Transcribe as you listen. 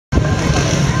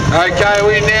Okay,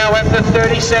 we now have the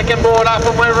 30-second board up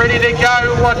and we're ready to go.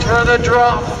 Watch for the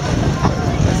drop.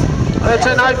 It's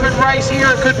an open race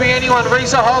here. It could be anyone.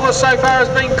 Risa Holler so far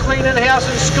has been cleaning house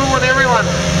and schooling everyone.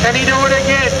 Can he do it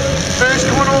again?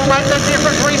 First one will make the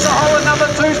difference. Risa Holler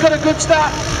number 2's got a good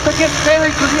start, but gets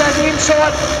buried because he has the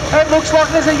inside. It looks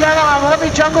like there's a yellow. Might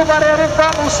be Jungle Bud out in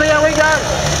front. We'll see how we go.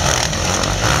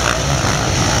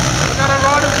 We've got a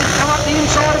rider who's come up the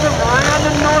inside of him, round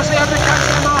and nicely over the coast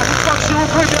of the mark. He's got Silver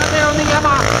Group out there on the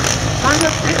Yamaha. Bring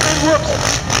it, Pitman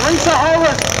whoops. Risa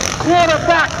Holler, quarter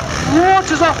back.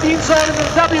 Launches off the inside of the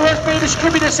WSB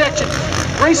distributor section.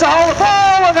 Risa Holler,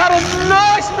 oh, we've had a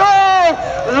nice ball!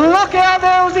 Look out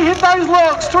there as he hit those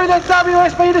logs through the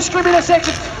WSB distributor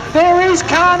section. There is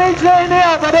carnage there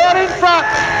now, but out in front.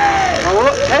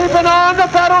 Keep an eye on the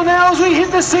battle now as we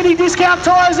hit the City Discount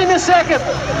tyres in a second.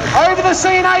 Over the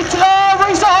CNA, oh,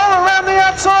 Risa Holler around the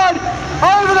outside.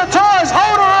 Over the tyres,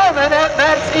 hold her on, and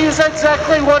that is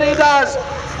exactly what he does.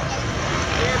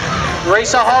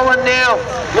 Risa Holler now,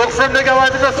 look for him to go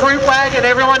over the fruit wagon.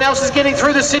 Everyone else is getting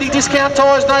through the City Discount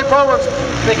tyres, no problems.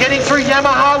 They're getting through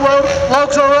Yamaha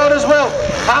logs all right as well.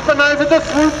 Up and over the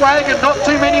fruit wagon. Not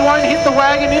too many won't hit the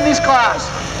wagon in this class.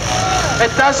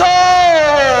 It does,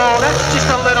 oh, that's just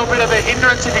a little bit of a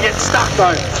hindrance if you get stuck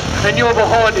though, and you're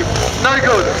behind him. No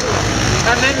good.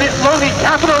 And then Longy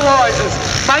capitalises,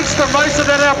 makes the most of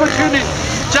that opportunity.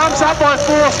 Jumps up by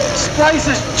 4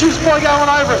 places just by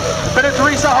going over it. But it's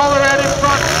Risa Holler out in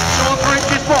front. Sean Fruit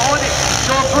just behind him.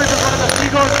 Sean Fruit is one of the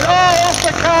big guys. Oh, off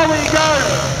the car we go.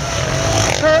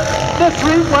 The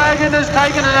fruit wagon has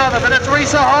taken another, but it's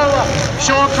Risa Holler.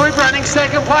 Sean Fruit running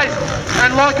second place.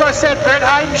 And like I said, Brett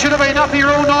Hayden should have been up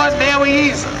here all night. Now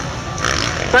he is.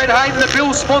 Brett Hayden, the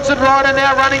Bill-sponsored rider,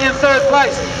 now running in 3rd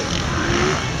place.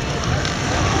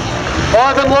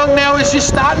 Ivan Long now is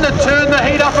just starting to turn the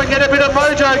heat up and get a bit of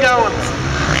mojo going.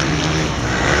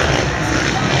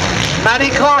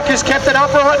 Matty Clark has kept it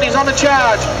upright and he's on the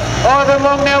charge. Ivan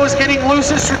Long now is getting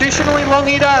loose as traditionally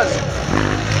Longy does.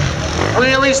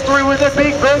 Wheelie's through with a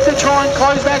big bird to try and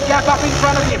close that gap up in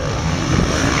front of him.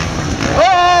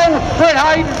 Oh, Brett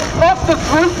Hayden off the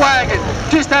fruit wagon.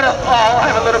 Just had I'll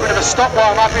have a little bit of a stop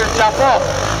while I'm up here and jump off.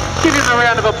 Give him a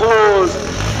round of applause.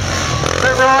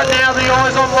 But right now the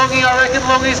eyes on Longy. I reckon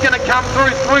Longy's going to come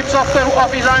through. Throop's off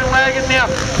his own wagon now.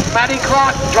 Matty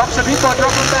Clark drops a bit by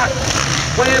dropping back.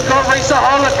 We've got Risa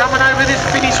Holler coming over this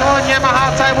finish line.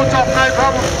 Yamaha tabletop, no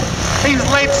problem. He's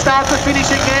led start to finish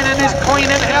again and is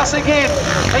cleaning house again.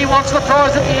 He wants the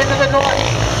prize at the end of the night.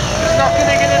 He's not going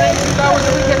to get an easy go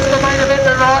until we get to the main event.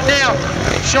 But right now,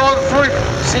 Sean Fruit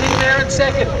sitting there in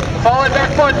second, followed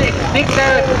back by Nick. Nick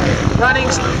there running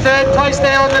 3rd place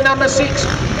there on the number 6.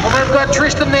 And we've got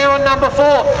Tristan there on number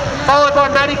 4, followed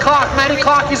by Matty Clark. Matty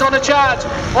Clark is on a charge.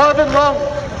 Ivan Long,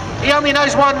 he only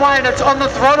knows one way, and it's on the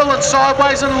throttle and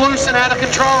sideways and loose and out of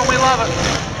control, and we love it.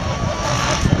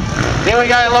 Here we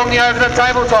go, Longy over the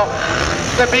tabletop.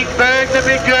 The big bird, the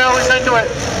big girl is into it.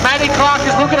 Matty Clark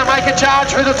is looking to make a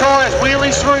charge through the tyres.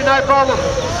 Wheelies through, no problem.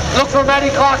 Look for Matty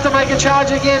Clark to make a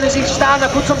charge again as he's starting to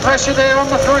put some pressure there on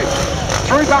the Throop.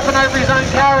 Throop up and over his own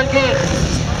car again.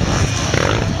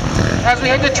 As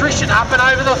we head to Tristan, up and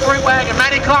over the fruit wagon.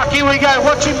 Matty Clark, here we go.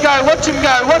 Watch him go, watch him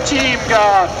go, watch him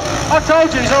go. I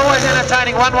told you, he's always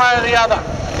entertaining one way or the other.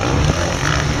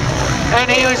 And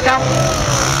here he's come.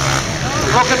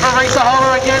 Looking for Risa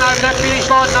Holler again over that finish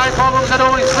line. No problems at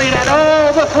all. He's cleared out.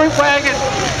 Oh, the fruit wagon.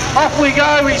 Off we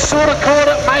go. He sort of caught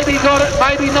it. Maybe got it.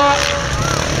 Maybe not.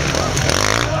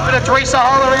 But it's Risa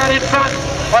Holler out in front.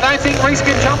 I don't think Reese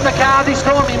can jump the car this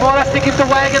time. He might have to give the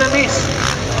wagon a miss.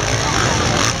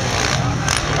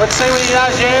 Let's see what he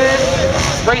does, yeah.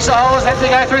 Risa Holler's had to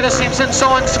go through the Simpson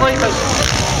sign sleepers.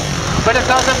 But it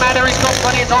doesn't matter, he's got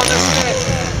plenty of time to spare.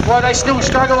 Why they still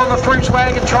struggle on the Fruits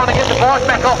wagon trying to get the bike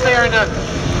back off there in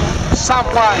some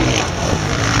way.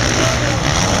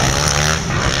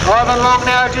 Ivan Long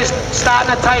now just starting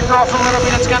to taper off a little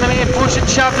bit. It's going to be a push and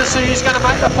shove to see who's going to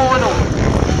make the final.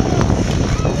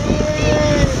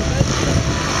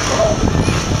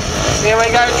 Here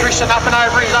we go, Tristan up and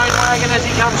over his own wagon as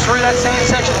he comes through that sand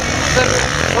section. The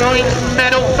Williams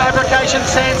Metal Fabrication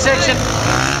sand section.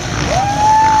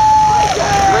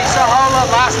 Risa Holler,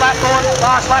 last lap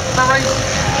for Reese.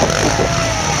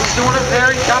 He's doing it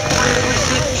very comfortably as we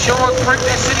sit. Sean Fruit,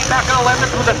 they're sitting back in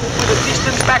 11th with a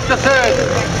distance back to 3rd.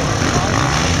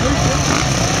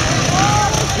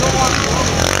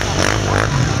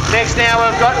 Next now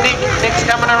we've got Nick. Nick's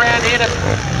coming around here to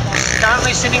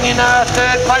currently sitting in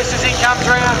 3rd place as he comes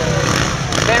around.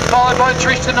 Then followed by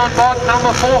Tristan on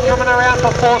number 4 coming around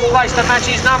for 4th place to match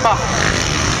his number.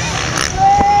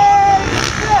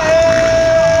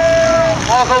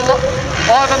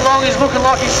 Ivan Long is looking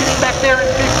like he's sitting back there in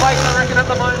fifth place, I reckon, at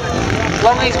the moment.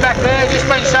 Longy's back there, just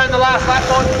been shown the last lap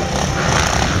on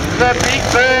the Big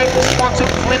Bird sponsored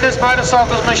Flinders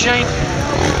Motorcycles machine.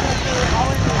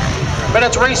 But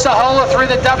it's Risa Holler through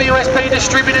the WSP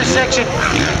distributors section.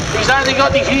 He's only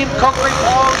got the concrete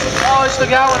piles to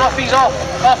go, and off he's off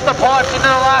the pipes into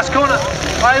the last corner.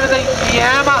 Over the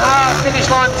Yamaha finish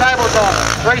line tabletop.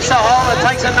 Risa Holler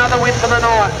takes another win for the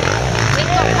night. They've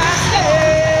got past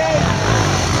it.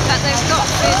 But they've got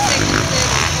first, second,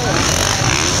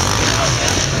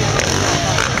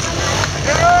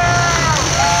 third,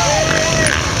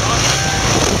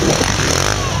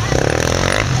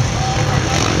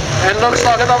 And looks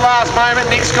like at the last moment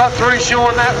Nick's got through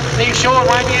Sean. Sean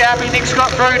won't be happy. Nick's got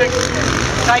through to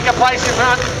take a place in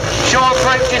front. Sean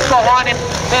Creep just behind him,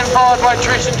 then followed by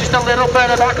Tristan just a little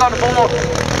further back on board.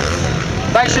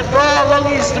 They should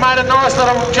Longy's made a nice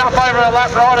little jump over a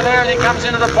lap rider there as he comes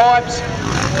into the pipes.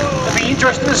 It'll be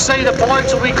interesting to see. The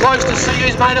points will be close to see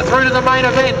who's made it through to the main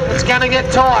event. It's going to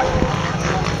get tight.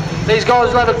 These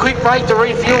guys will have a quick break to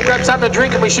refuel, grab something to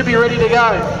drink, and we should be ready to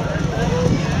go.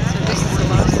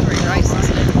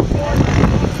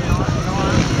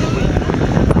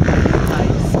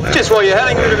 Just while you're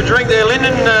having a bit of a drink there,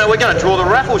 Lyndon, we're going to draw the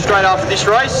raffle straight after this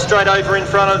race, straight over in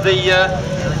front of the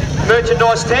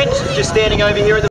merchandise tent, just standing over here at the